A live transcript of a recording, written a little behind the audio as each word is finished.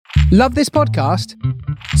Love this podcast?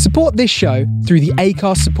 Support this show through the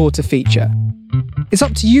Acast supporter feature. It's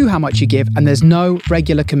up to you how much you give, and there's no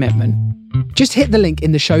regular commitment. Just hit the link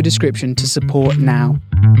in the show description to support now.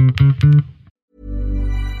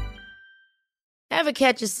 Ever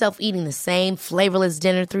catch yourself eating the same flavorless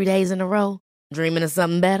dinner 3 days in a row? Dreaming of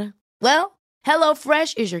something better? Well,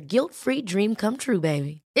 HelloFresh is your guilt-free dream come true,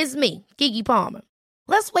 baby. It's me, Keke Palmer.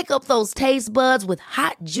 Let's wake up those taste buds with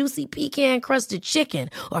hot, juicy pecan-crusted chicken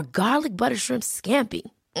or garlic butter shrimp scampi.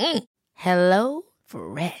 Hello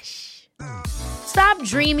Fresh. Stop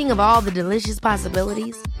dreaming of all the delicious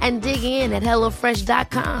possibilities and dig in at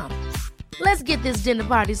HelloFresh.com. Let's get this dinner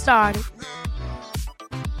party started.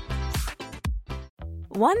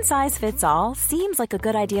 One size fits all seems like a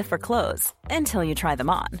good idea for clothes until you try them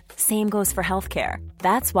on. Same goes for healthcare.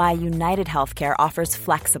 That's why United Healthcare offers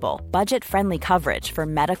flexible, budget-friendly coverage for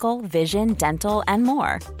medical, vision, dental, and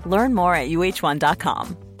more. Learn more at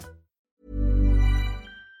uh1.com.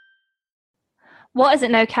 What is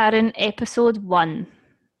it now, Karen? Episode 1.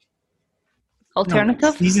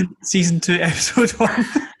 Alternative? No, season 2, episode 1.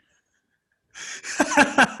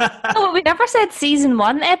 Oh, we never said season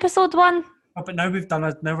 1, episode 1. Oh, but now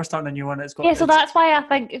we're starting a new one. So that's why I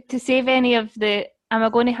think to save any of the, am I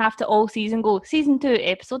going to have to all season go season 2,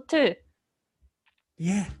 episode 2?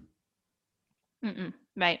 Yeah.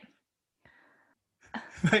 Right.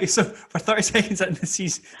 Right, so for 30 seconds into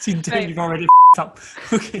season 2, You've already up.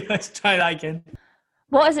 Okay, let's try that again.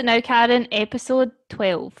 What is it now, Karen? Episode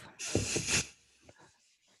 12.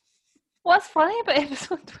 What's funny about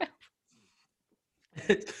episode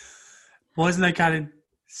 12? What is it now, Karen?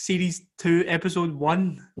 Series 2, episode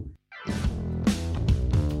 1.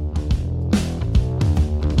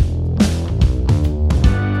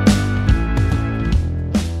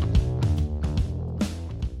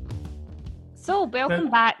 So, welcome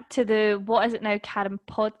back to the What Is It Now, Karen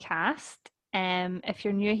podcast. If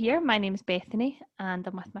you're new here, my name is Bethany and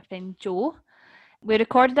I'm with my friend Jo. We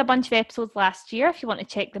recorded a bunch of episodes last year if you want to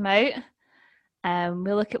check them out.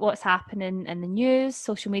 We'll look at what's happening in the news,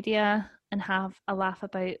 social media, and have a laugh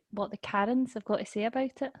about what the Karens have got to say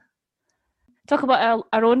about it. Talk about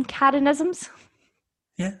our own Karenisms.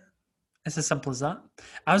 Yeah, it's as simple as that.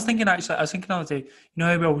 I was thinking the other day, you know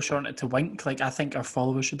how we always shorten it to wink? Like, I think our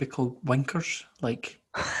followers should be called winkers. Like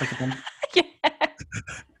a wink. Yeah.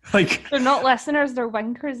 Like, they're not listeners, they're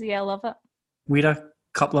winkers. Yeah, I love it. We're a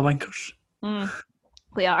couple of winkers.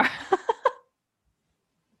 We are.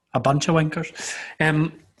 A bunch of winkers. How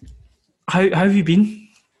have you been?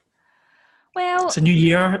 Well, it's a new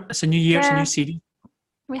year. It's a new series.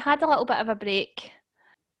 We had a little bit of a break.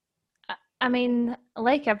 I mean,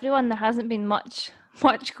 like everyone, there hasn't been much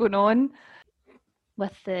going on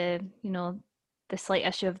with the slight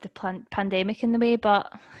issue of the pandemic in the way,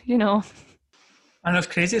 but And it's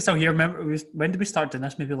crazy. It's still here. Remember, when did we start doing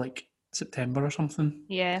this? Maybe like September or something.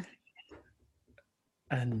 Yeah.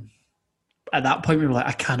 And at that point, we were like,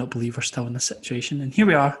 I cannot believe we're still in this situation. And here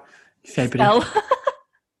we are, February.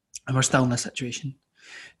 And we're still in this situation.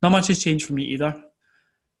 Not much has changed for me either.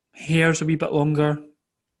 Hair's a wee bit longer.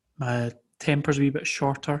 My temper's a wee bit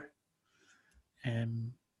shorter.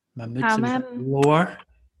 My mood's a bit lower.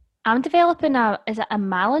 I'm developing a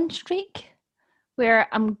Malin streak where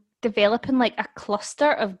I'm developing like a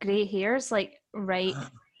cluster of grey hairs. Like, right,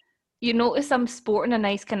 you notice I'm sporting a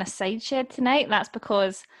nice kind of side shed tonight. That's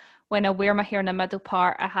because when I wear my hair in the middle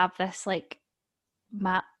part, I have this like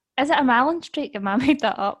is it a Malin streak? Have I made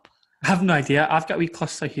that up? I have no idea. I've got a wee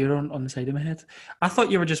cluster here on the side of my head. I thought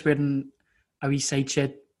you were just wearing a wee side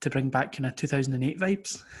shed to bring back kind of 2008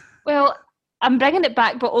 vibes. Well, I'm bringing it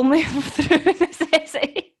back, but only through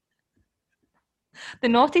necessity. The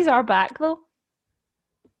naughties are back, though.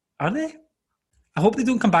 Are they? I hope they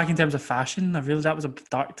don't come back in terms of fashion. I realised that was a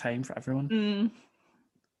dark time for everyone.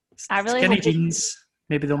 I really Skinny jeans,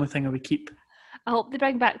 maybe the only thing I would keep. I hope they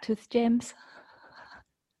bring back tooth gems.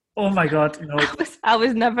 Oh my God, no. I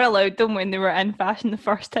was never allowed them when they were in fashion the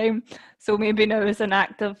first time. So maybe now as an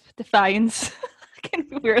act of defiance, I can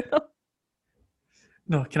wear them.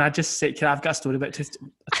 No, can I just say, I've got a story about a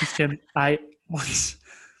tooth gem. I once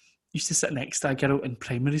used to sit next to a girl in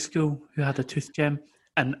primary school who had a tooth gem,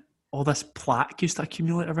 and all this plaque used to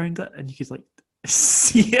accumulate around it, and you could like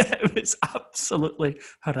see it. It was absolutely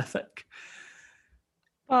horrific.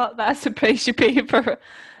 Well, that's the price you pay for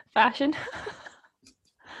fashion.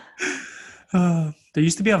 There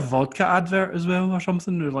used to be a vodka advert as well or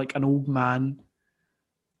something where like an old man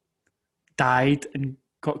died and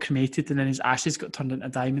got cremated, and then his ashes got turned into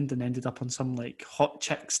diamond and ended up on some like hot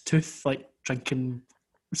chick's tooth, like drinking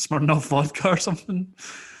Smirnoff vodka or something.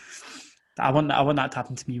 I want that to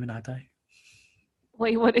happen to me when I die.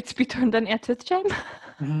 What, you wanted to be turned into a tooth gem?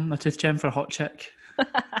 A tooth gem for a hot chick.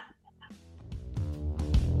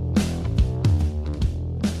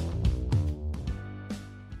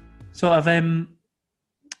 So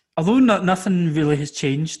although nothing really has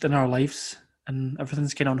changed in our lives and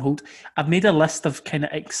everything's kind of on hold, I've made a list of kind of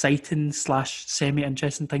exciting /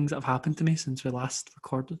 semi-interesting things that have happened to me since we last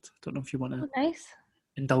recorded. I don't know if you want to Nice.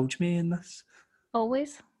 indulge me in this.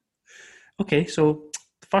 Always. Okay, so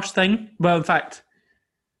the first thing, well, in fact,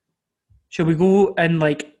 shall we go in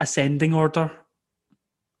like ascending order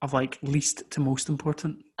of like least to most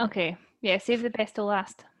important? Okay. Yeah, save the best till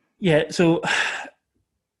last. Yeah, so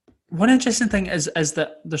one interesting thing is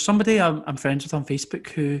that there's somebody I'm friends with on Facebook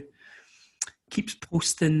who keeps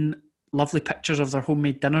posting lovely pictures of their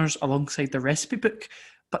homemade dinners alongside the recipe book,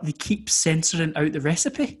 but they keep censoring out the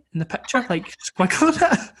recipe in the picture, like squiggling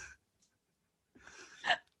it.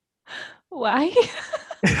 Why?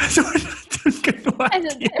 I don't get no idea.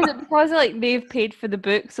 Is it because like they've paid for the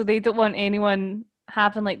book, so they don't want anyone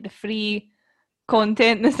having like the free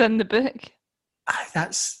content that's in the book?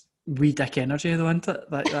 That's wee dick energy though, isn't it?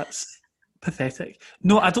 That's pathetic.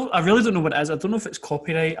 No, I really don't know what it is. I don't know if it's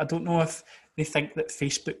copyright. I don't know if they think that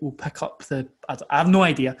Facebook will pick up I have no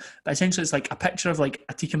idea. But essentially it's like a picture of like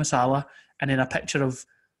a tikka masala and then a picture of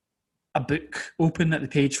a book open at the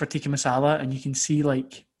page for tikka masala, and you can see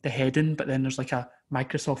like the heading, but then there's like a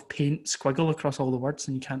Microsoft Paint squiggle across all the words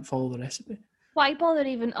and you can't follow the recipe. Why bother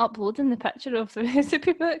even uploading the picture of the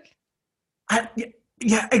recipe book?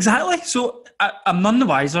 Yeah, exactly. So I'm none the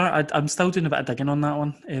wiser. I'm still doing a bit of digging on that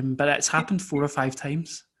one, but it's happened 4 or 5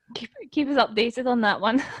 times. Keep us updated on that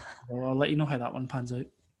one. Well, I'll let you know how that one pans out.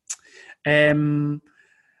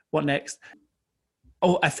 What next?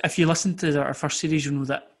 Oh, if you listen to our first series, you know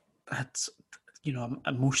that I'm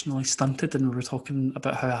emotionally stunted, and we were talking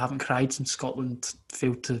about how I haven't cried since Scotland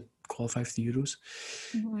failed to qualify for the Euros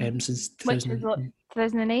since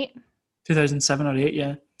 2008? 2007 or 8,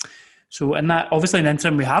 yeah. So in that, obviously in the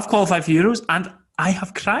interim, we have qualified for Euros, and I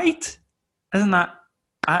have cried. Isn't that?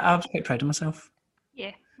 I was quite proud of myself.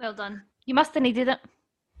 Yeah, well done. You must have needed it.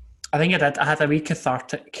 I think I did. I had a wee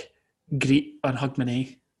cathartic greet and hug my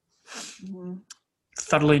knee.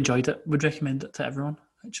 Thoroughly enjoyed it. Would recommend it to everyone,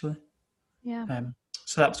 actually. Yeah.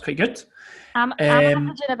 So that was quite good. I'm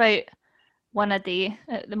averaging about 1 a day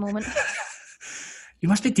at the moment. You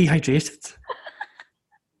must be dehydrated.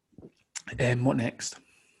 What next?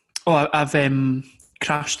 Oh, I've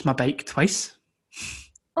crashed my bike twice.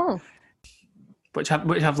 Oh. Which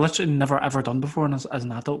I've literally never ever done before as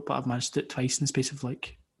an adult, but I've managed to do it twice in the space of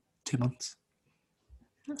like 2 months.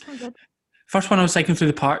 That's not good. First one, I was cycling through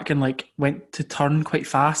the park and like went to turn quite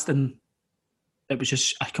fast, and it was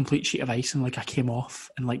just a complete sheet of ice, and like I came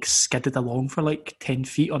off and like skidded along for like 10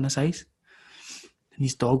 feet on this ice. And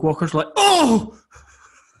these dog walkers were like, "Oh!"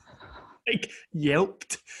 like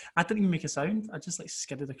yelped. I didn't even make a sound. I just like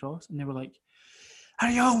skidded across, and they were like,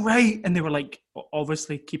 "Are you all right?" And they were like,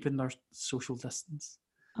 obviously keeping their social distance.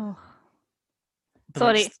 Oh, But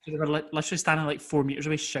sorry. They were like, literally standing like 4 meters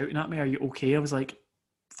away, shouting at me, "Are you okay?" I was like,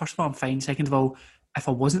 first of all, I'm fine. Second of all, if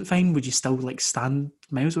I wasn't fine, would you still like stand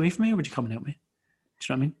miles away from me, or would you come and help me?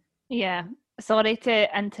 Do you know what I mean? Yeah. Sorry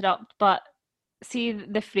to interrupt, but see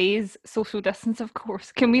the phrase social distance, of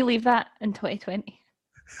course. Can we leave that in 2020?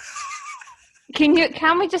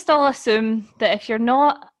 Can we just all assume that if you're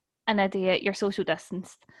not an idiot, you're social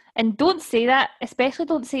distanced? And don't say that, especially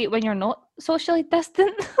don't say it when you're not socially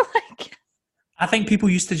distant. Like, I think people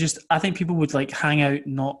would like hang out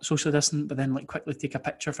not social distant, but then like quickly take a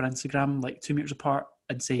picture for Instagram, like 2 meters apart,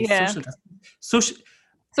 and say social distance.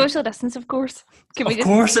 Social distance, of course. Of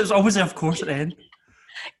course, it was always of course at the end.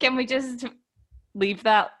 Can we just leave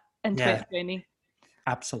that in 2020?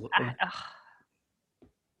 Absolutely.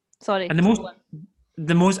 Sorry. And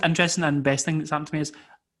the most interesting and best thing that's happened to me is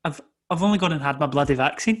I've only gone and had my bloody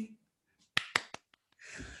vaccine.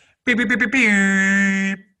 Beep, beep, beep, beep,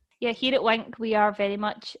 beep. Yeah, here at Wink, we are very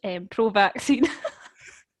much pro-vaccine.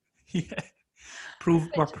 Yeah. We're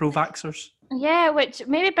pro-vaxxers. Yeah, which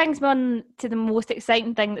maybe brings me on to the most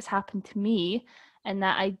exciting thing that's happened to me, in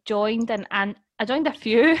that I joined a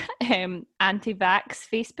few anti-vax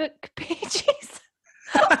Facebook pages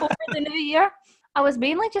over the new year. I was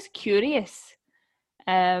mainly just curious.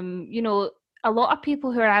 A lot of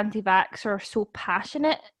people who are anti-vax are so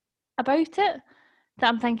passionate about it that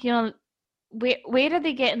I'm thinking, where are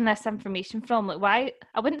they getting this information from? Like, why?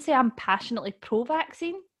 I wouldn't say I'm passionately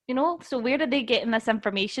pro-vaccine, so where are they getting this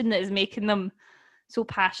information that is making them so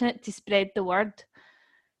passionate to spread the word?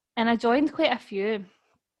 And I joined quite a few,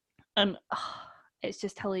 and it's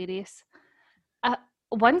just hilarious.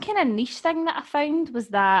 One kind of niche thing that I found was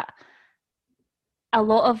that a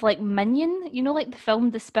lot of like Minion, you know, like the film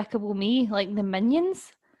Despicable Me, like the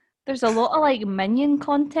Minions. There's a lot of like Minion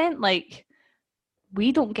content, like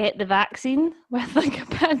we don't get the vaccine with like a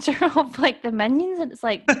picture of like the Minions, and it's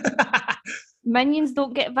like Minions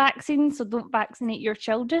don't get vaccines, so don't vaccinate your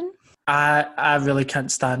children. I really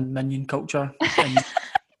can't stand minion culture and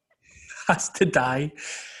has to die.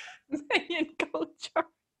 Minion culture.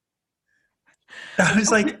 I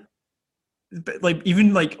was like, but like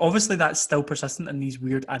even like obviously that's still persistent in these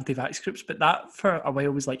weird anti-vax groups, but that for a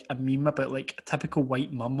while was like a meme about like a typical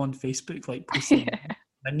white mum on Facebook like posting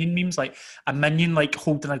minion memes, like a minion like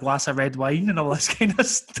holding a glass of red wine and all this kind of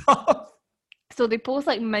stuff. So they post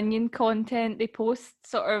like Minion content, they post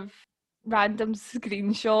sort of random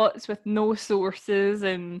screenshots with no sources,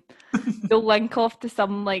 and they'll link off to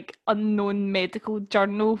some like unknown medical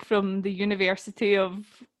journal from the University of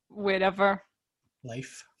wherever.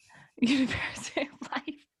 Life. University of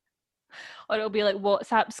Life. Or it'll be like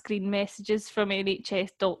WhatsApp screen messages from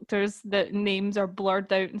NHS doctors that names are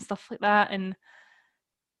blurred out and stuff like that. And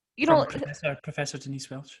you From know, Professor Denise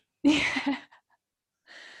Welch. yeah.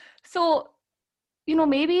 So, you know,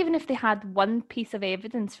 maybe even if they had one piece of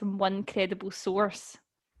evidence from one credible source,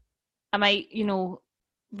 I might, you know,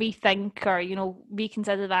 rethink or, you know,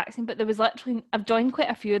 reconsider the vaccine. But there was literally, I've joined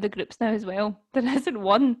quite a few of the groups now as well. There isn't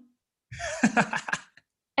one.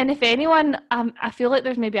 And if anyone, I feel like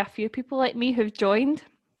there's maybe a few people like me who've joined,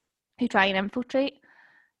 who try and infiltrate,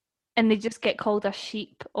 and they just get called a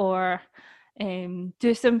sheep or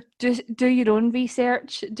do your own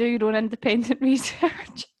research, do your own independent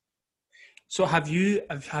research. So have you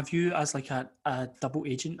as like a double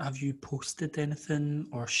agent, have you posted anything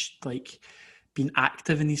or like been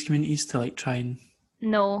active in these communities to like try and...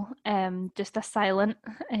 No, just a silent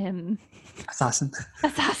assassin.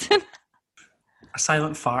 A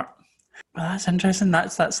silent fart. Well, that's interesting.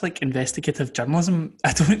 That's like investigative journalism.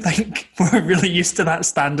 I don't think we're really used to that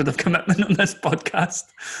standard of commitment on this podcast.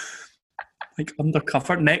 Like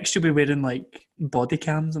undercover. Next you'll be wearing like body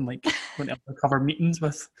cams and like going to undercover meetings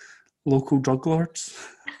with local drug lords.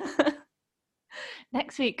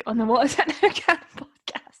 Next week on the What Is It Now Canon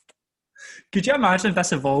podcast. Could you imagine if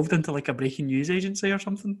this evolved into like a breaking news agency or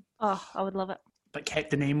something? Oh, I would love it. But kept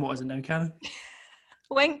the name What Is It Now Canon?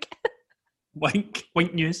 Wink. Wink.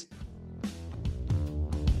 Wink news.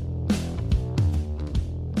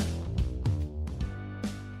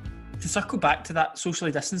 To circle back to that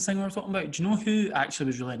socially distancing we were talking about, do you know who actually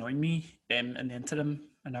was really annoying me in the interim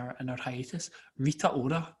in our hiatus? Rita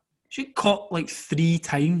Ora. She got caught like 3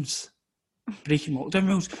 times breaking lockdown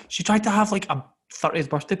rules. She tried to have like a 30th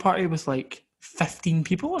birthday party with like 15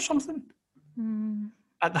 people or something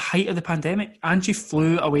at the height of the pandemic, and she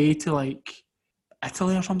flew away to like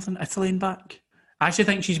Italy or something, Italy and back. I actually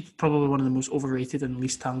think she's probably one of the most overrated and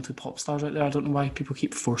least talented pop stars out there. I don't know why people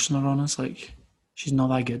keep forcing her on us. Like, she's not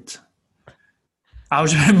that good. I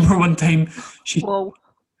always remember one time she... Whoa.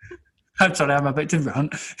 I'm sorry, I'm about to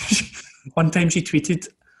rant. One time she tweeted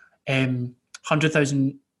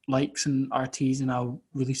 100,000 likes and RTs and I'll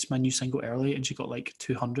release my new single early, and she got like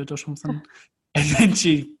 200 or something. And then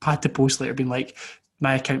she had to post later being like,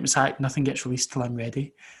 my account was hacked, nothing gets released till I'm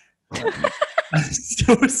ready. That's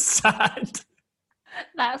so sad.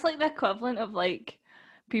 That's like the equivalent of like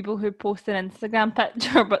people who post an Instagram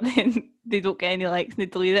picture but then they don't get any likes and they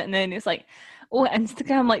delete it, and then it's like, oh,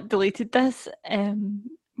 Instagram like deleted this,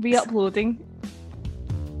 re-uploading.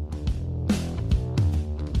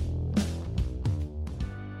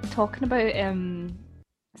 Talking about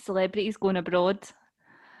celebrities going abroad,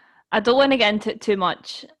 I don't want to get into it too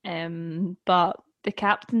much, but the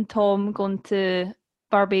Captain Tom going to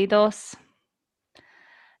Barbados.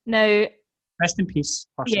 Now, rest in peace.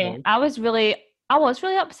 Yeah, I was really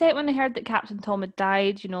upset when I heard that Captain Tom had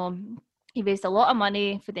died. You know, he raised a lot of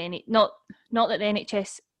money for the not that the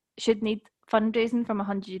NHS should need fundraising from a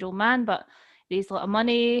 100-year-old man, but raised a lot of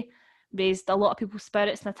money, raised a lot of people's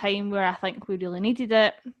spirits in a time where I think we really needed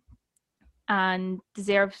it, and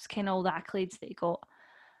deserves kind of all the accolades that he got.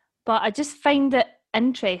 But I just find it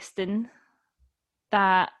interesting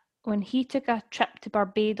that when he took a trip to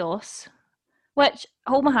Barbados, which,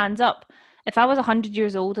 hold my hands up, if I was 100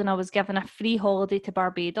 years old and I was given a free holiday to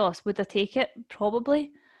Barbados, would I take it?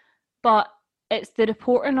 Probably. But it's the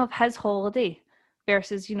reporting of his holiday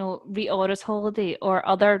versus, you know, Rita Ora's holiday or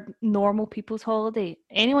other normal people's holiday.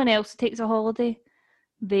 Anyone else who takes a holiday,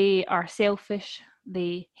 they are selfish.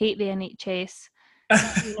 They hate the NHS.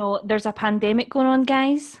 You know, there's a pandemic going on,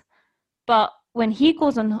 guys. But when he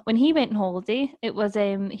went on holiday, it was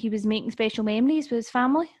he was making special memories with his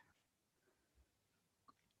family.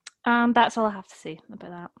 That's all I have to say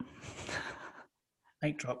about that.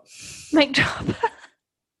 Mic drop. Mic drop.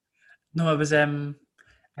 No, it was everyone.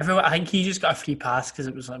 I think he just got a free pass because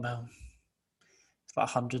it was like, well, it's like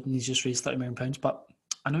 100 and he's just raised £30 million. But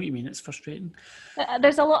I know what you mean. It's frustrating.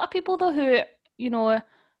 There's a lot of people though who, you know,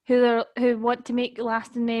 who want to make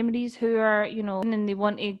lasting memories, who are, you know, and they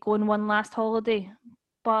want to go on one last holiday,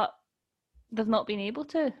 but they've not been able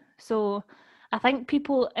to. So I think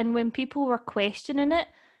when people were questioning it,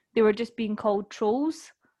 they were just being called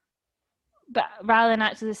trolls. But rather than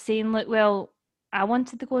actually saying, like, well, I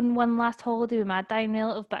wanted to go on one last holiday with my dying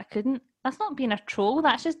relative, but I couldn't. That's not being a troll.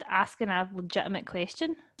 That's just asking a legitimate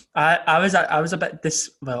question. I was a bit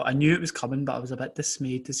I knew it was coming, but I was a bit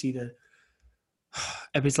dismayed to see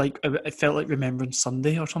it was like, it felt like Remembrance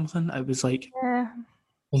Sunday or something. It was like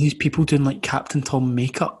all these people doing like Captain Tom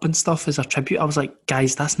makeup and stuff as a tribute. I was like,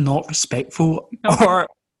 guys, that's not respectful or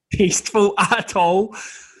tasteful at all.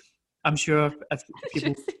 I'm sure if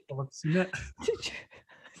people have seen it. Did you?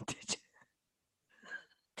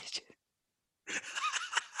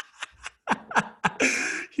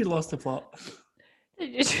 You lost the plot.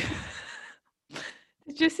 Did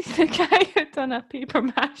you see the guy who done a paper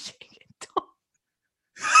mache top?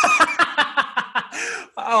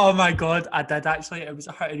 Oh my god, I did actually. It was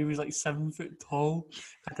hard. He was like 7 foot tall.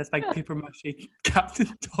 Had this big paper mache Captain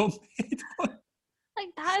Tom head on. Like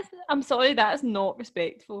I'm sorry, that's not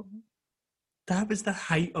respectful. That was the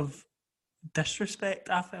height of disrespect,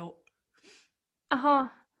 I felt. Oh.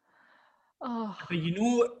 But you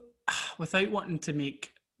know, without wanting to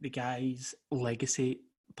make the guy's legacy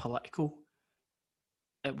political,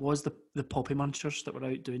 it was the Poppy Munchers that were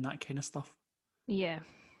out doing that kind of stuff. Yeah.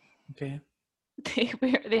 Okay.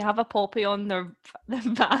 They have a poppy on their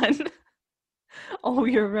van all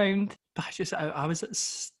year round. But I was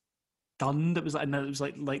stunned. It was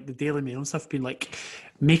like the Daily Mail and stuff being like,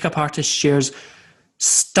 makeup artist shares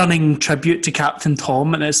stunning tribute to Captain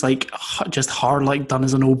Tom, and it's like just hard, like done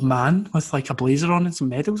as an old man with like a blazer on and some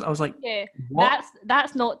medals. I was like, yeah, what?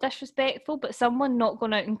 That's not disrespectful, but someone not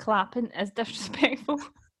going out and clapping is disrespectful.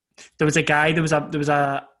 There was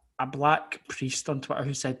a black priest on Twitter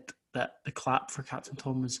who said that the clap for Captain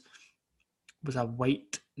Tom was a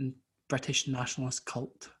white British nationalist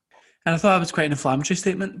cult, and I thought that was quite an inflammatory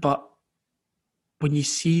statement. But when you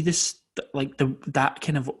see this, like that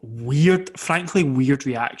kind of frankly weird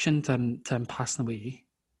reaction to him passing away,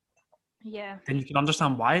 yeah, then you can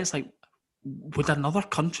understand why. It's like, would another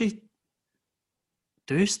country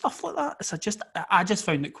do stuff like that? So I just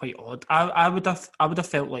found it quite odd. I would have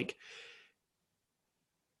felt like,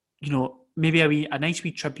 you know, maybe a nice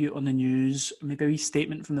wee tribute on the news, maybe a wee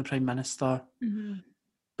statement from the Prime Minister,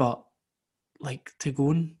 but like to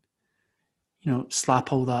go and, you know,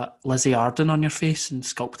 slap all that Lizzie Arden on your face and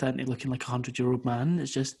sculpt it into looking like a 100-year-old man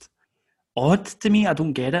is just odd to me. I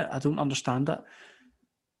don't get it. I don't understand it.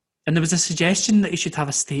 And there was a suggestion that he should have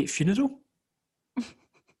a state funeral.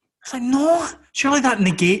 It's like, no, surely that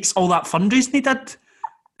negates all that fundraising he did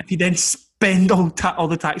if he then spend all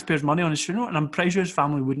the taxpayers' money on his funeral. And I'm pretty sure his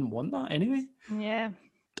family wouldn't want that anyway. Yeah.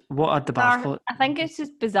 What a debacle. I think it's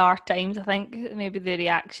just bizarre times. I think maybe the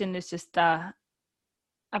reaction is just a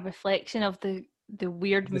reflection of the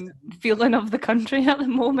weird feeling of the country at the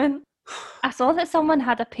moment. I saw that someone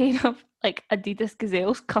had a pair of like Adidas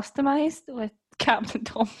Gazelles customized with Captain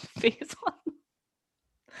Tom's face on.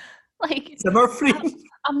 Like Zimmer frame.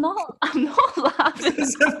 I'm not laughing.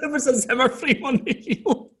 There was a Zimmer frame on the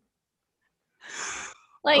heel.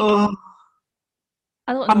 Like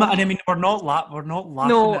I don't know. I mean, we're not laughing.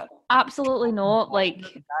 No, absolutely not. Like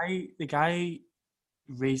the guy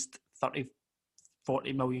raised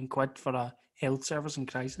 40 million quid for a health service in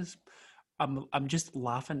crisis. I'm just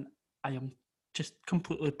laughing. I am just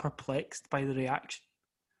completely perplexed by the reaction.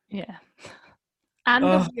 Yeah. And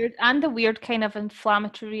the weird kind of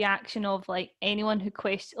inflammatory reaction of like anyone who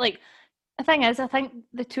questions. Like the thing is, I think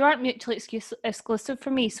the two aren't mutually exclusive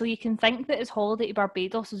for me. So you can think that his holiday to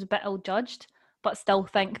Barbados was a bit ill-judged, but still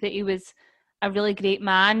think that he was a really great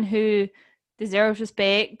man who deserves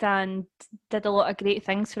respect and did a lot of great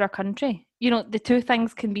things for our country. You know, the two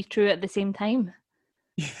things can be true at the same time.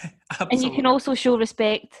 Yeah, absolutely. And you can also show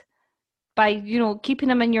respect by, you know, keeping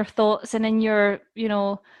him in your thoughts and in your, you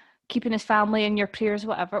know, keeping his family in your prayers,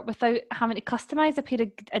 whatever, without having to customise a pair of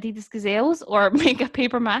Adidas Gazelles or make a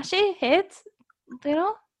paper mache head, you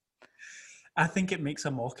know? I think it makes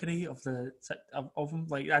a mockery of him.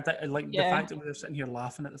 Like, the fact that we're sitting here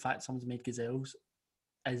laughing at the fact someone's made gazelles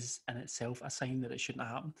is in itself a sign that it shouldn't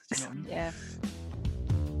have happened. Do you know what I mean? Yeah.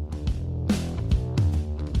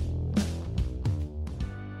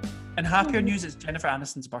 And happier news, it's Jennifer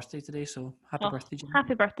Aniston's birthday today, so happy birthday, Jen.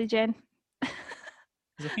 Happy birthday, Jen.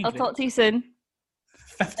 It's looking I'll great. talk to you soon.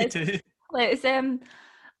 52.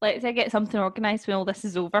 Let's get something organised when all this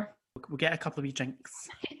is over. We'll get a couple of wee drinks.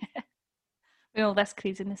 When all this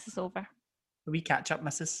craziness is over. A wee catch up,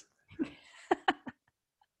 missus.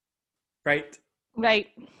 Right.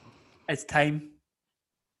 It's time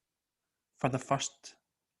for the first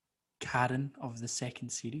Karen of the second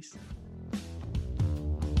series.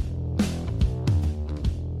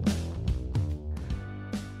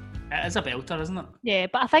 It is a belter, isn't it? Yeah,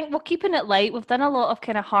 but I think we're keeping it light. We've done a lot of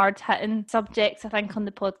kind of hard-hitting subjects, I think, on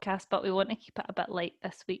the podcast, but we want to keep it a bit light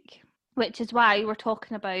this week, which is why we're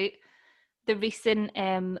talking about the recent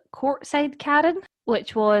courtside Karen,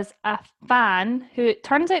 which was a fan who it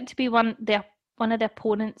turns out to be one of the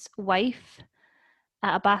opponent's wife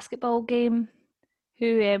at a basketball game,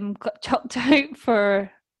 who got chucked out for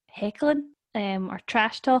heckling or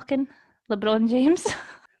trash talking LeBron James.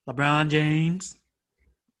 LeBron James.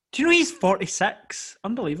 Do you know he's 46?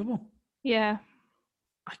 Unbelievable. Yeah.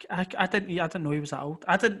 I didn't know he was that old.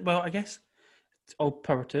 I guess it's all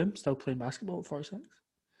power to him, still playing basketball at 46.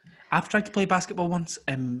 I've tried to play basketball once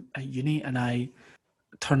at uni, and I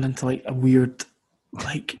turned into like a weird,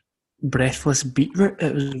 like, breathless beetroot.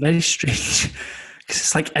 It was very strange because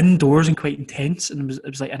it's like indoors and quite intense, and it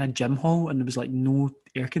was like in a gym hall, and there was like no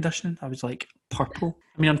air conditioning. I was like purple.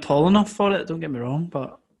 I mean, I'm tall enough for it, don't get me wrong,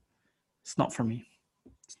 but it's not for me.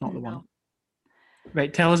 It's not the one.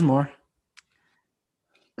 Right, tell us more.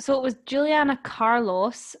 So it was Juliana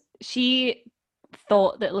Carlos. She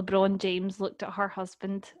thought that LeBron James looked at her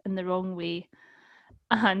husband in the wrong way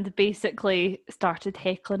and basically started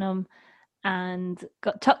heckling him and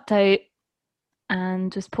got chucked out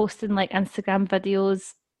and was posting like Instagram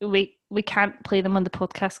videos. We can't play them on the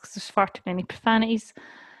podcast because there's far too many profanities.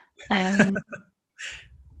 Yeah,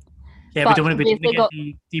 we don't want to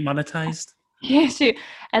be demonetized. Yeah,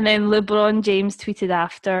 and then LeBron James tweeted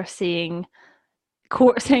after saying,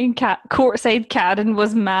 "Courtside Karen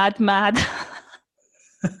was mad."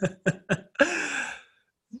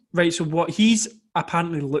 Right, so what he's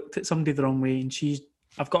apparently looked at somebody the wrong way, and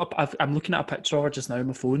I'm looking at a picture of her just now on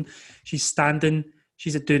my phone. She's standing,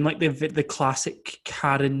 she's doing like the classic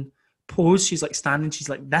Karen pose. She's like standing, she's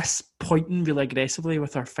like this, pointing really aggressively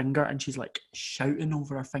with her finger, and she's like shouting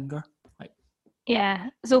over her finger. Like, yeah.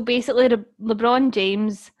 So basically, LeBron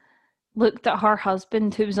James looked at her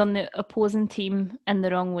husband, who was on the opposing team, in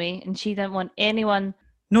the wrong way, and she didn't want anyone.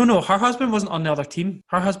 No, her husband wasn't on the other team.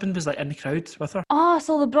 Her husband was like in the crowd with her. Oh,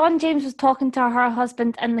 so LeBron James was talking to her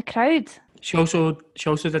husband in the crowd. She also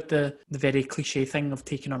did the very cliche thing of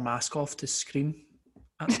taking her mask off to scream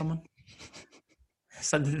at someone.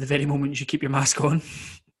 It's at the very moment you should keep your mask on.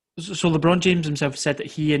 So LeBron James himself said that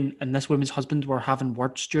he and this woman's husband were having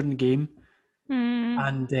words during the game.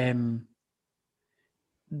 And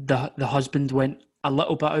the husband went a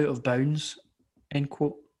little bit out of bounds, end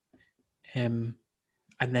quote.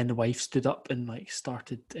 And then the wife stood up and like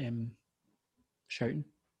started shouting.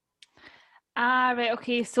 Ah, right,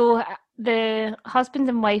 okay. So the husband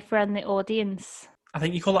and wife were in the audience. I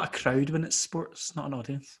think you call it a crowd when it's sports, not an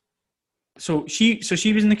audience. So she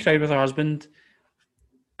was in the crowd with her husband.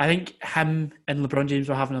 I think him and LeBron James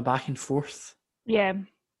were having a back and forth. Yeah.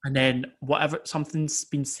 And then something's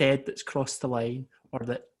been said that's crossed the line, or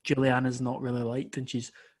that Juliana's not really liked, and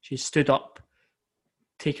she's stood up,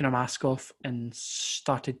 taken her mask off, and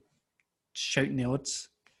started shouting the odds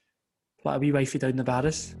like a wee wifey down the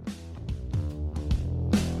barras.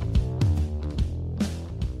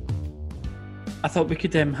 I thought we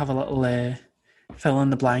could have a little fill in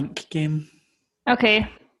the blank game. Okay.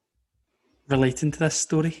 Relating to this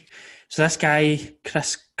story. So this guy,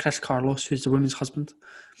 Chris Carlos, who's the woman's husband,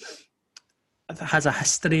 has a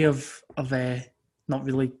history of not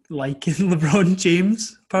really liking LeBron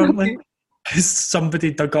James, apparently. Because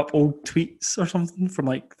somebody dug up old tweets or something from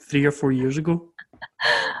like 3 or 4 years ago.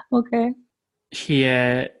 Okay.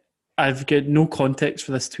 I've got no context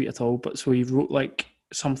for this tweet at all, but so he wrote like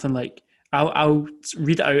something like, I'll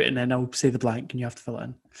read it out and then I'll say the blank and you have to fill it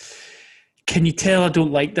in. Can you tell I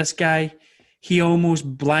don't like this guy? He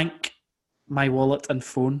almost blank my wallet and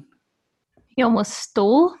phone. He almost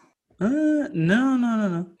stole?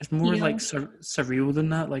 No. It's more like surreal than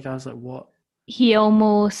that. Like I was like, what? He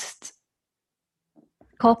almost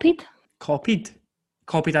copied?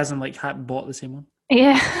 Copied as in like bought the same one?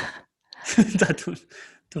 Yeah. I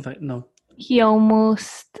don't think, no. He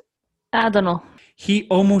almost, I don't know. He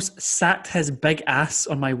almost sat his big ass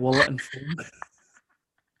on my wallet and phone.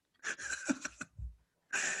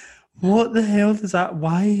 What the hell does that,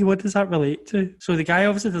 why? What does that relate to? So the guy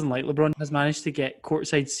obviously doesn't like LeBron, has managed to get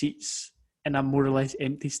courtside seats in a more or less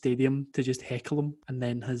empty stadium to just heckle him, and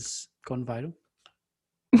then has gone viral.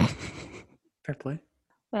 Fair play.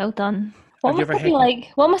 Well done. What Have you must ever it be heckled?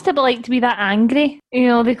 like? What must it be like to be that angry? You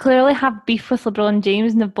know, they clearly have beef with LeBron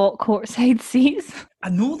James and they've bought courtside seats. I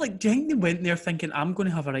know, like, do you think they went there thinking, I'm going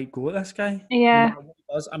to have a right go at this guy? Yeah. No matter what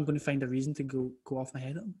he does, I'm going to find a reason to go off my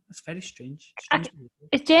head at him. It's very strange. Behavior.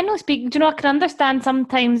 It's generally speaking, do you know, I can understand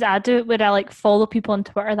sometimes I do it where I like follow people on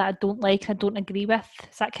Twitter that I don't like, I don't agree with.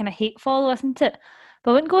 It's that kind of hate follow, isn't it?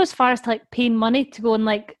 But I wouldn't go as far as to like paying money to go and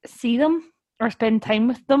like see them or spend time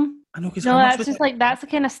with them. I know, because No, that's just like, that's the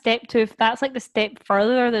kind of step to, if that's like the step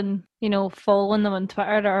further than, you know, following them on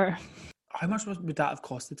Twitter or, how much would that have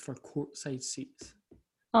costed for courtside seats?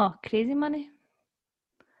 oh, crazy money.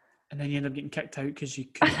 And then you end up getting kicked out because you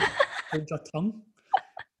couldn't hold your tongue.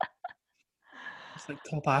 It's like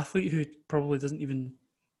top athlete who probably doesn't even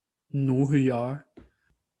know who you are.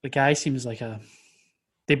 The guy seems like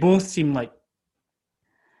they both seem like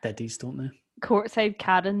diddies, don't they? Courtside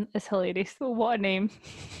Karen is hilarious though. What a name.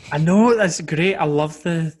 I know, that's great. I love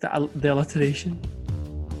the alliteration.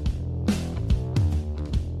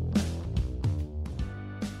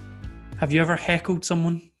 Have you ever heckled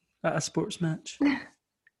someone at a sports match? I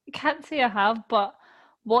can't say I have, but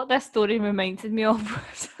what this story reminded me of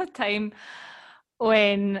was a time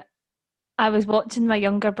when I was watching my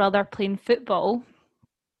younger brother playing football,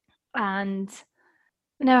 and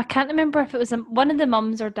now I can't remember if it was one of the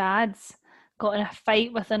mums or dads got in a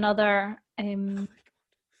fight with another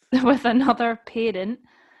with another parent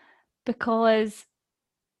because,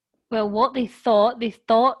 well, what they thought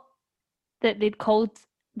that they'd called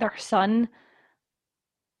their son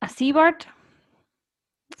a C word,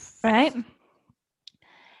 right?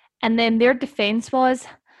 And then their defense was,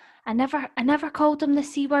 I never called him the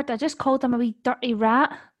C word, I just called him a wee dirty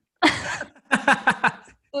rat.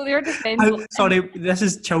 So their defense was, sorry, this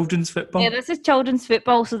is children's football. yeah, this is children's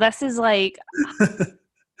football, so this is like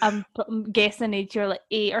I'm guessing age you're like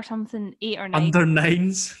 8 or something, 8 or 9. Under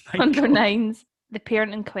nines. Under nines. The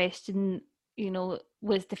parent in question, you know,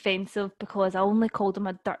 was defensive because I only called him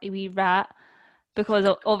a dirty wee rat because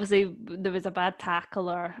obviously there was a bad tackle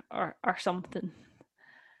or something.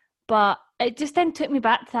 But it just then took me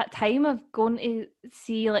back to that time of going to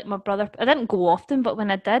see like my brother. I didn't go often, but when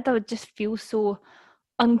I did, I would just feel so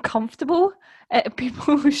uncomfortable at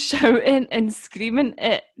people shouting and screaming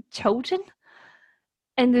at children,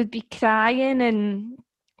 and they'd be crying and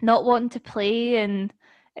not wanting to play, and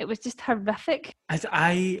it was just horrific.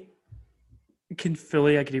 I can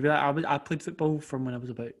fully agree with that. I played football from when I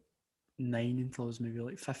was about 9 until I was maybe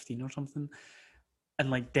like 15 or something. And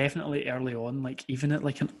like definitely early on, like even at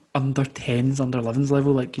like an under 10s, under 11s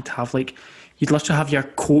level, like you'd literally have your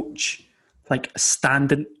coach like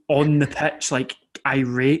standing on the pitch, like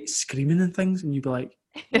irate, screaming and things, and you'd be like,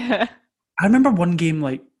 Yeah. I remember one game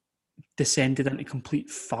like descended into complete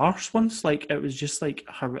farce once. Like it was just like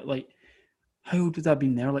how old would I have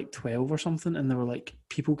been there? Like 12 or something, and there were like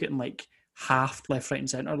people getting like half left, right, and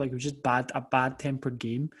centre. Like it was just a bad tempered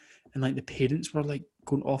game, and like the parents were like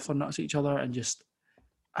going off their nuts at each other, and just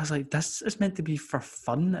I was like, this is meant to be for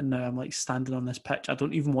fun, and now I'm like standing on this pitch. I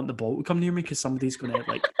don't even want the ball to come near me because somebody's going to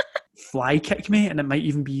like fly kick me, and it might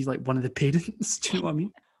even be like one of the parents. Do you know what I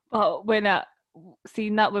mean? But when I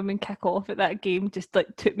seen that woman kick off at that game, just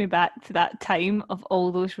like took me back to that time of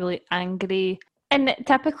all those really angry. And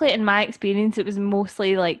typically, in my experience, it was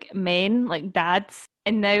mostly like men, like dads.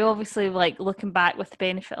 And now, obviously, like looking back with the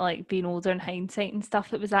benefit of like being older in hindsight and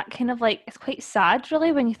stuff, it was that kind of like, it's quite sad,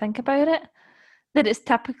 really, when you think about it. That it's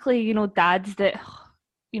typically, you know, dads that,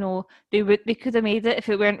 you know, they could have made it if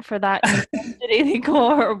it weren't for that injury they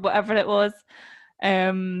got or whatever it was.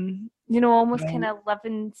 You know, almost kind of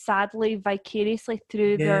living sadly, vicariously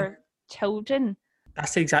through their children.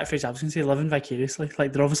 That's the exact phrase I was going to say, living vicariously.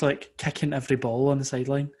 Like they're obviously like kicking every ball on the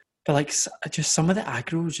sideline. But like just some of the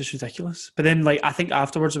aggro was just ridiculous. But then like I think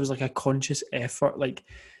afterwards it was like a conscious effort, like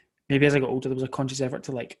maybe as I got older, there was a conscious effort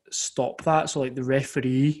to like stop that. So like the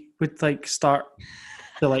referee would like start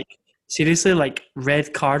to like seriously like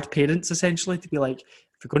red card parents essentially to be like,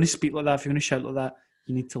 if you're going to speak like that, if you're going to shout like that,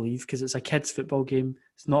 you need to leave because it's a kids' football game.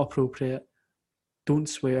 It's not appropriate. Don't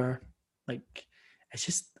swear. Like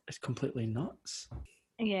it's completely nuts.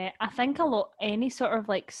 Yeah, I think any sort of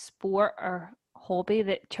like sport or hobby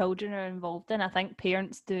that children are involved in, I think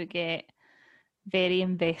parents do get very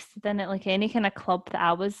invested in it. Like any kind of club that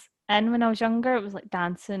I was in when I was younger, it was like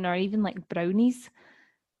dancing or even like brownies.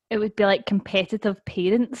 It would be like competitive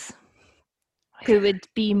parents who would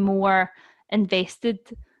be more invested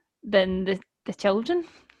than the children.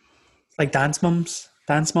 Like dance moms.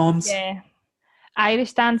 Yeah.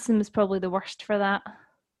 Irish dancing was probably the worst for that.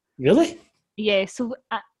 Really? Yeah, so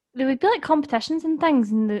there would be like competitions and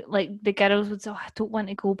things, and the girls would say, "Oh, I don't want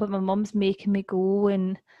to go, but my mum's making me go,"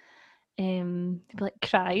 and they'd be like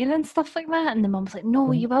crying and stuff like that, and the mum's like,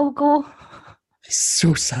 "No, you will go." It's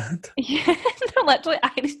so sad. Yeah, they're literally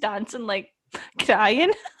Irish dancing, like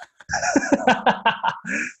crying. I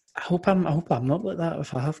hope I'm not like that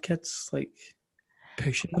if I have kids, like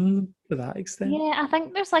pushing them to that extent. Yeah, I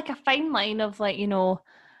think there's like a fine line of like, you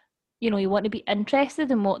want to be interested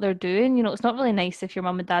in what they're doing. It's not really nice if your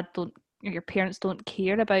mum and dad don't, or your parents don't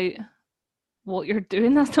care about what you're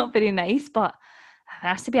doing. That's not very nice, but there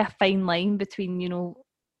has to be a fine line between,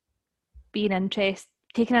 being interested,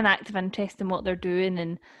 taking an active interest in what they're doing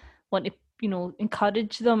and want to,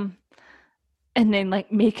 encourage them, and then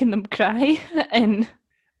like making them cry. And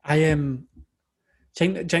I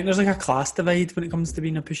think there's like a class divide when it comes to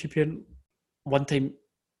being a pushy parent. One time,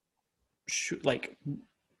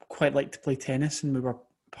 quite like to play tennis, and we were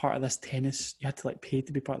part of this tennis. You had to like pay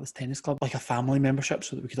to be part of this tennis club, like a family membership,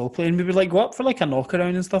 so that we could all play. And we would like go up for like a knock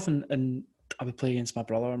around and stuff, and I would play against my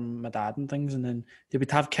brother and my dad and things. And then they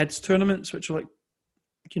would have kids tournaments, which were like,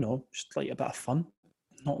 just like a bit of fun,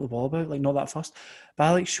 not the ball about, like not that fussed. But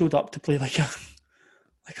I like showed up to play like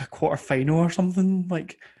a quarter final or something,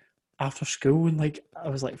 like after school, and like I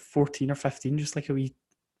was like 14 or 15, just like a wee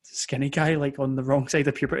skinny guy, like on the wrong side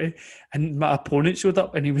of puberty, and my opponent showed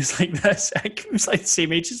up and he was like this. He was like the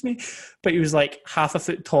same age as me, but he was like half a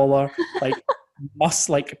foot taller, like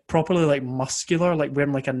properly like muscular, like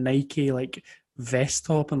wearing like a Nike like vest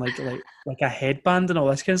top and like a headband and all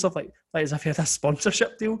this kind of stuff, like as if he had a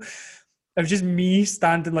sponsorship deal. It was just me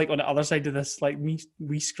standing like on the other side of this, like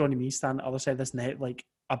wee scrawny me standing on the other side of this net, like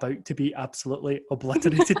about to be absolutely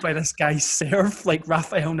obliterated by this guy's serve, like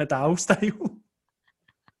Rafael Nadal style.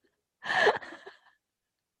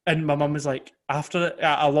 And my mum was like, after it,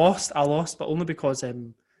 I lost, but only because I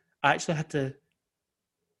actually had to.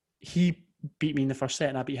 He beat me in the first set,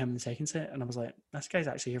 and I beat him in the second set, and I was like, this guy's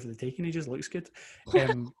actually here for the taking. He just looks good.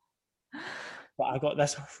 But I got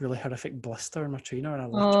this really horrific blister in my trainer,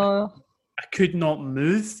 and I could not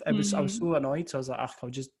move. I was so annoyed, so I was like, I'll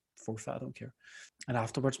just forfeit. I don't care. And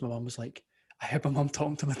afterwards, my mum was like, I heard my mum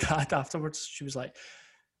talking to my dad afterwards. She was like,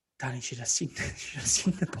 Danny should have seen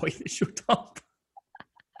the boy that showed up.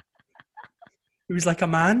 He was like a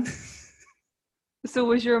man. So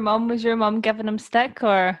was your mum giving him stick,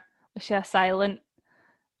 or was she a silent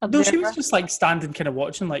observer? No, she was just like standing, kind of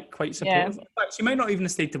watching, like quite supportive. Yeah. In fact, she might not even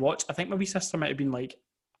have stayed to watch. I think my wee sister might have been like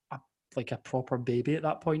a proper baby at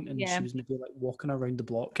that point, and she was maybe like walking around the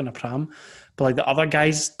block in a pram. But like the other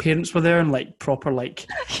guys' parents were there, and like proper like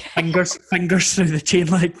fingers through the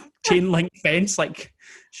chain link fence, like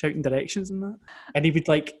shouting directions and that. And he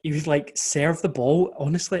would serve the ball,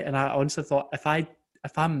 honestly. And I honestly thought, if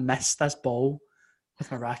I missed this ball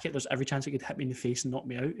with my racket, there's every chance it could hit me in the face and knock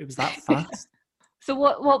me out. It was that fast. So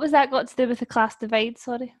what was that got to do with the class divide?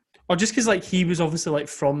 Sorry. Or just because like he was obviously like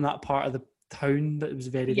from that part of the town that was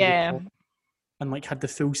very, very pop, and like had the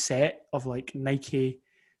full set of like Nike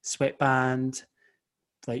sweatband.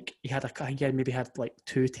 Like he had maybe had like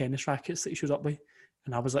 2 tennis rackets that he showed up with,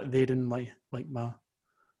 and I was like there in like my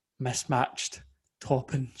mismatched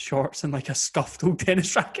top and shorts and like a scuffed old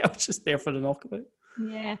tennis racket. I was just there for the knockabout.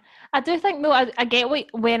 Yeah, I do think though. I get where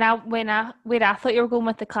I thought you were going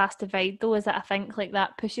with the class divide though, is that I think like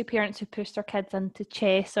that pushy parents who push their kids into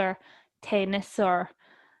chess tennis, or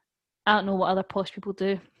I don't know what other posh people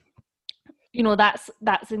do.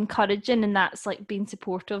 That's encouraging and that's like being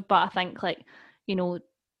supportive. But I think like,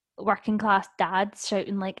 working class dads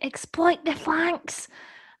shouting like exploit the flanks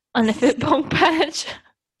on the football pitch.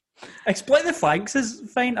 Exploit the flanks is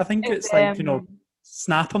fine. I think it's like,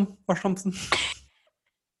 snap them or something.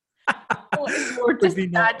 Or just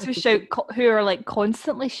dads who are like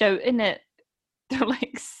constantly shouting at their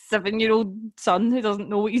like 7-year-old son who doesn't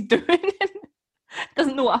know what he's doing.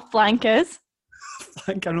 Doesn't know what a flank is.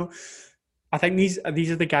 Flank, I know. I think these are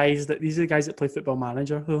the guys that play Football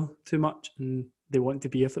Manager though too much, and they want to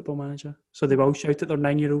be a football manager, so they will shout at their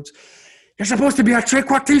 9-year-olds, "You're supposed to be a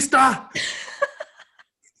trequartista.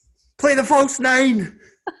 Play the false 9."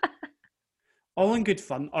 All in good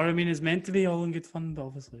fun, or I mean, it's meant to be all in good fun, but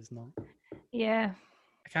obviously it's not. Yeah.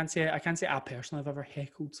 I can't say I personally have ever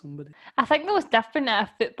heckled somebody. I think that was different at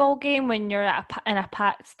a football game when you're in a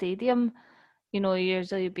packed stadium.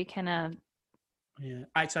 Usually you'd be kind of... Yeah,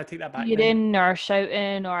 actually I take that back. Cheering or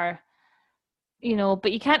shouting or...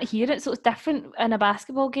 but you can't hear it, so it's different in a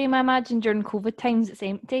basketball game, I imagine. During COVID times, it's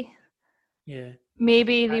empty. Yeah.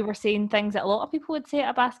 Maybe they were saying things that a lot of people would say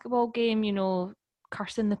at a basketball game,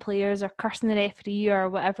 cursing the players or cursing the referee or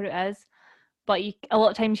whatever it is. But a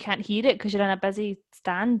lot of times you can't hear it because you're in a busy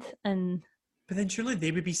stand. And But then surely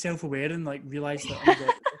they would be self-aware and like realise that, oh my God,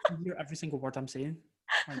 I can hear every single word I'm saying.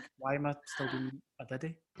 Like, why am I still being a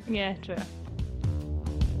diddy? Yeah, true.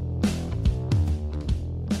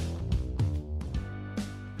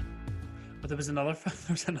 But there was another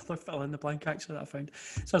fill in the blank actually that I found.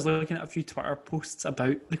 So I was looking at a few Twitter posts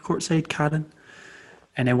about the courtside Karen,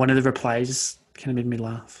 and then one of the replies kind of made me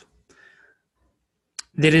laugh.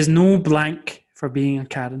 There is no blank for being a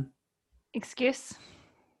Karen. Excuse?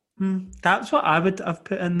 That's what I would have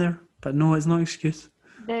put in there, but no, it's not excuse.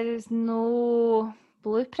 There is no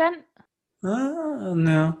blueprint.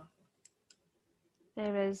 No.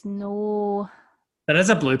 There is no... There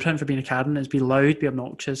is a blueprint for being a Karen. It's be loud, be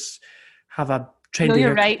obnoxious, have a trendy Know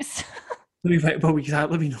your haircut. rights. Well,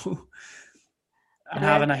 exactly, we know. And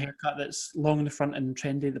Yeah. having a haircut that's long in the front and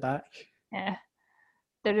trendy at the back. Yeah.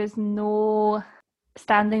 There is no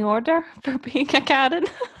standing order for being a Karen.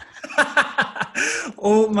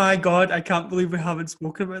 Oh my God, I can't believe we haven't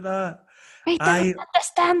spoken about that. I don't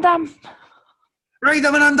understand them. Read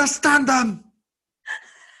them and understand them.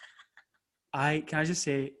 Can I just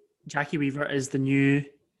say, Jackie Weaver is the new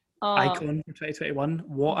icon for 2021.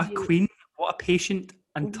 What a queen. What a patient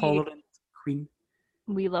and tolerant queen.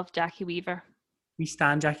 We love Jackie Weaver. We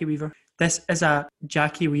stand Jackie Weaver. This is a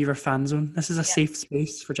Jackie Weaver fan zone. This is a safe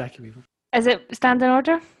space for Jackie Weaver. Is it standing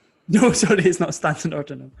order? No, sorry, it's not standing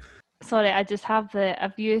order, no. Sorry, I just have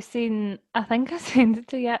have you seen, I think I sent it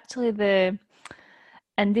to you actually, the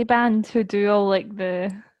indie band who do all like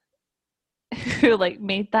who like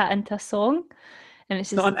made that into a song? And it's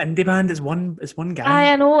just not an indie band, it's one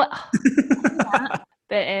guy. I know.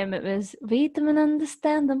 But it was read them and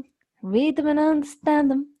understand them. Read them and understand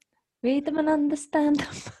them. Read them and understand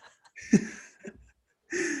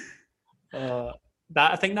them.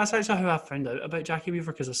 I think that's actually how I found out about Jackie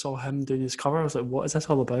Weaver, because I saw him doing his cover. I was like, what is this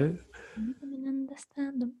all about? Read them and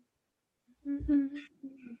understand them. Mm-hmm.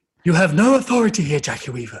 You have no authority here,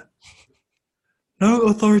 Jackie Weaver. No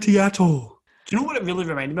authority at all. Do you know what it really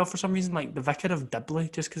reminded me of for some reason? Like the Vicar of Dibley,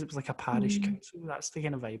 just because it was like a parish council. That's the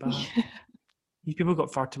kind of vibe I had. These people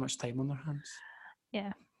got far too much time on their hands.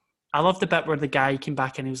 Yeah. I love the bit where the guy came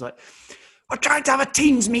back and he was like, we're trying to have a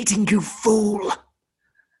teams meeting, you fool.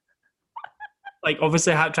 Like,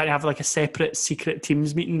 obviously, trying to have like a separate secret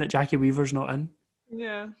teams meeting that Jackie Weaver's not in.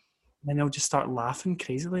 Yeah. And then they'll just start laughing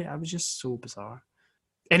crazily. It was just so bizarre.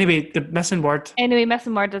 Anyway, the missing word. I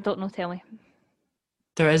don't know, tell me.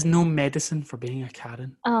 There is no medicine for being a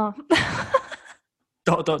Karen. Oh. ...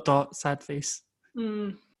 sad face.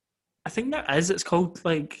 I think there is. It's called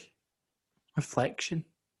like reflection.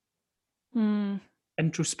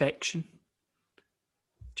 Introspection.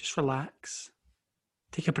 Just relax.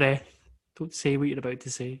 Take a breath. Don't say what you're about to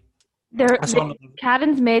say.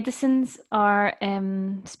 Karen's medicines are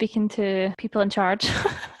speaking to people in charge.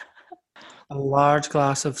 A large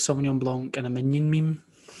glass of Sauvignon Blanc and a Minion meme.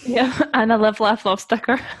 Yeah, and a live, laugh, love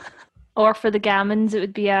sticker. Or for the gammons, it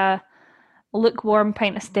would be a lukewarm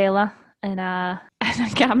pint of Stella and a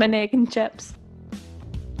gammon egg and chips.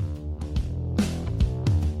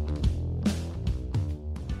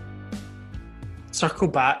 Circle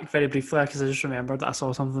back very briefly, because I just remembered that I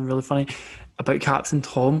saw something really funny about Captain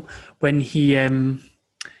Tom when he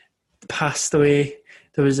passed away.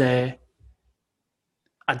 There was a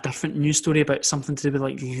different news story about something to do with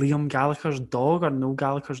like Liam Gallagher's dog or Noel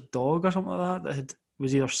Gallagher's dog or something like that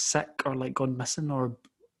was either sick or like gone missing or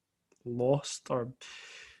lost or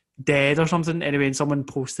dead or something. Anyway, and someone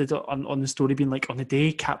posted on the story being like, on the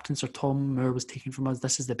day Captain Sir Tom Moore was taken from us,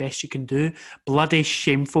 this is the best you can do. Bloody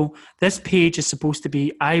shameful. This page is supposed to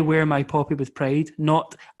be I wear my poppy with pride,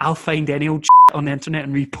 not I'll find any old shit on the internet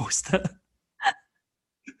and repost it.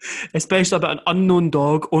 Especially about an unknown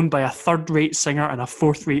dog owned by a third-rate singer and a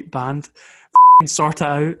fourth-rate band. Sort it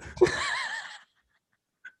out.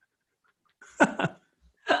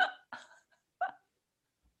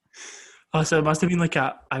 Oh, so it must have been like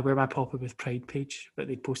a I wear my poppy with pride page, but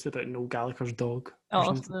they posted about Noel Gallagher's dog.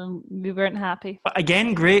 Oh, so we weren't happy. But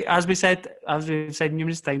again, great, as we've said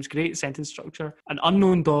numerous times, great sentence structure. An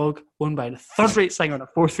unknown dog owned by a third-rate singer and a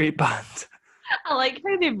fourth-rate band. I like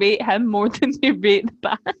how they rate him more than they rate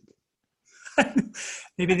the band.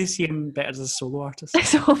 Maybe they see him better as a solo artist.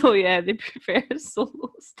 So yeah, they prefer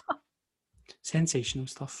solo stuff. Sensational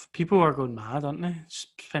stuff. People are going mad, aren't they?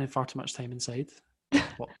 Spending far too much time inside.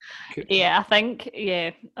 Yeah, I think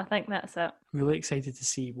that's it. I'm really excited to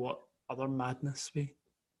see what other madness we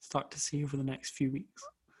start to see over the next few weeks.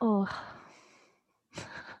 Oh,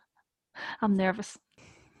 I'm nervous.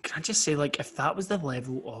 Can I just say, like, if that was the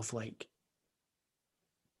level of like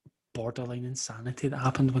borderline insanity that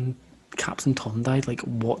happened when Captain Tom died, like,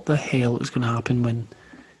 what the hell is going to happen when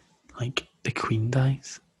like the Queen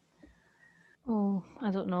dies. Oh,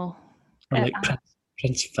 I don't know. Or like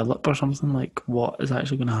Prince Philip or something. Like, what is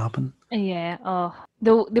actually going to happen? Yeah. Oh,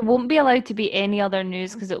 there won't be allowed to be any other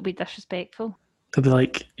news because it'll be disrespectful. They'll be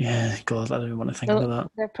like, yeah, God, I don't even want to think about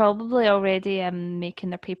that. They're probably already making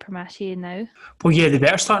their paper mache now. Well, yeah, they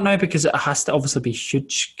better start now because it has to obviously be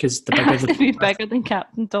huge. Because the It bigger has to be bigger than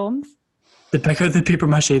Captain Tom's. the bigger the paper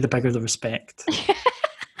mache, the bigger the respect.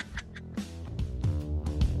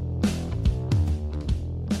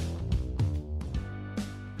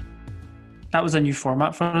 That was a new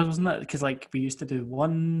format for us, wasn't it? Because like we used to do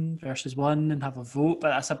 1 versus 1 and have a vote, but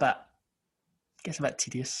that's gets a bit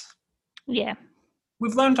tedious. Yeah.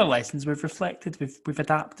 We've learned our lessons. We've reflected. We've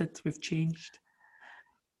adapted. We've changed.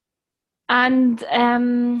 And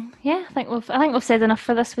yeah, I think we've said enough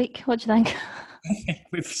for this week. What do you think?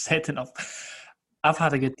 We've said enough. I've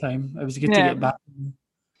had a good time. It was good to get back.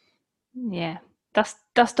 Yeah.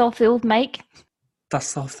 Dust off the old mic.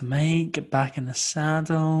 Dust off the mic. Get back in the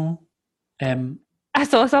saddle. I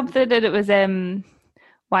saw something and it was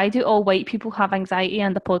why do all white people have anxiety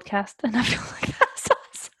and the podcast? And I feel like that's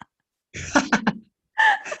us.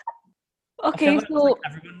 Okay, so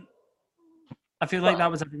I feel like that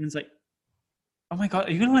was everyone's like, oh my God,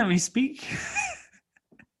 are you going to let me speak?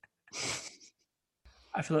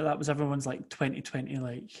 I feel like that was everyone's like 2020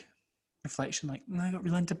 like reflection, like, I got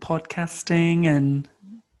really into podcasting and...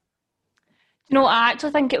 You know, I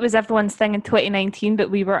actually think it was everyone's thing in 2019, but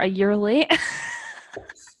we were a year late.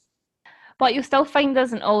 But you'll still find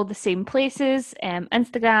us in all the same places.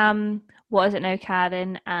 Instagram, What Is It Now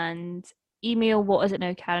Karen, and email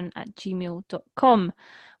whatisitnowkaren@gmail.com.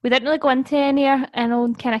 We didn't really go into any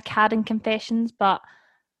own kind of Karen confessions, but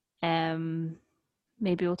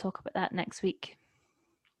maybe we'll talk about that next week.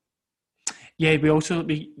 Yeah, we also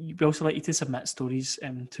like you to submit stories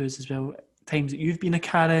to us as well. Times that you've been a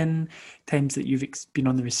Karen, times that you've been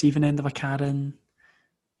on the receiving end of a Karen,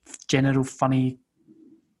 general funny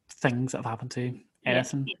things that have happened to you.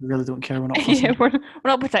 Anything. We really don't care. We're not Yeah, we're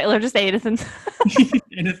not particular, just anything.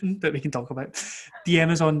 anything that we can talk about. DM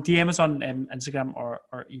us on Instagram or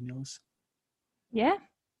email us. Yeah.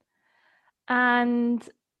 And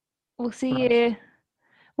we'll see you.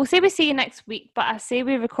 We'll say we see you next week, but I say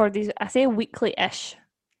we record these. I say weekly-ish.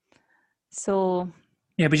 So.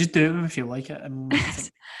 Yeah, but just do it when we feel like it.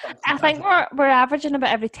 I think we're averaging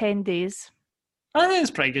about every 10 days. I think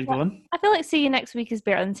it's pretty good going. I feel like see you next week is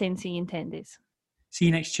better than saying see you in 10 days. See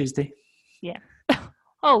you next Tuesday. Yeah.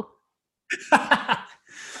 Oh. Yeah,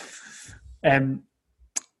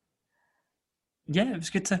 it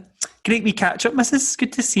was great we catch up, Mrs.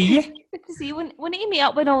 Good to see you. Good to see you. When you meet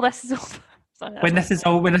up when all this is over. Sorry, when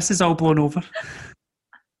this is all blown over.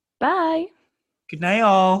 Bye. Good night,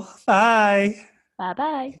 all. Bye.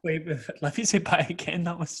 Bye. Wait, let me say bye again.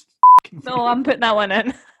 That was No, I'm putting that one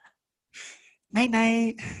in.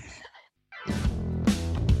 Night.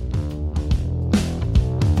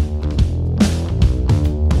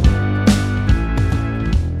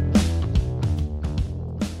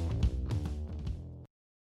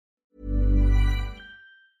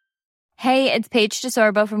 Hey, it's Paige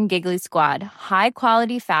DeSorbo from Giggly Squad. High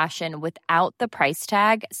quality fashion without the price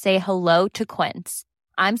tag. Say hello to Quince.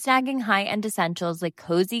 I'm snagging high-end essentials like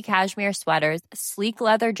cozy cashmere sweaters, sleek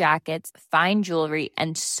leather jackets, fine jewelry,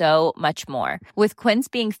 and so much more. With Quince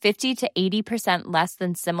being 50 to 80% less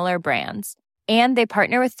than similar brands. And they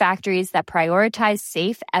partner with factories that prioritize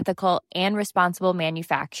safe, ethical, and responsible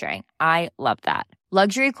manufacturing. I love that.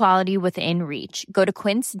 Luxury quality within reach. Go to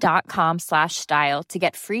quince.com/style to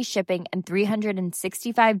get free shipping and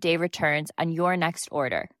 365-day returns on your next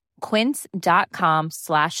order.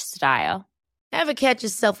 Quince.com/style. Ever catch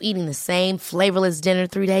yourself eating the same flavorless dinner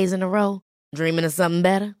 3 days in a row? Dreaming of something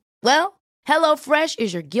better? Well, HelloFresh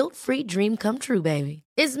is your guilt-free dream come true, baby.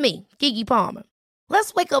 It's me, Keke Palmer.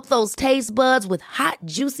 Let's wake up those taste buds with hot,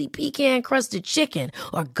 juicy pecan-crusted chicken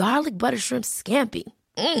or garlic butter shrimp scampi.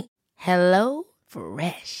 Hello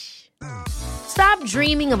Fresh. Stop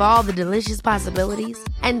dreaming of all the delicious possibilities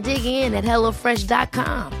and dig in at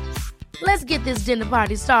HelloFresh.com. Let's get this dinner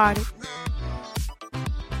party started.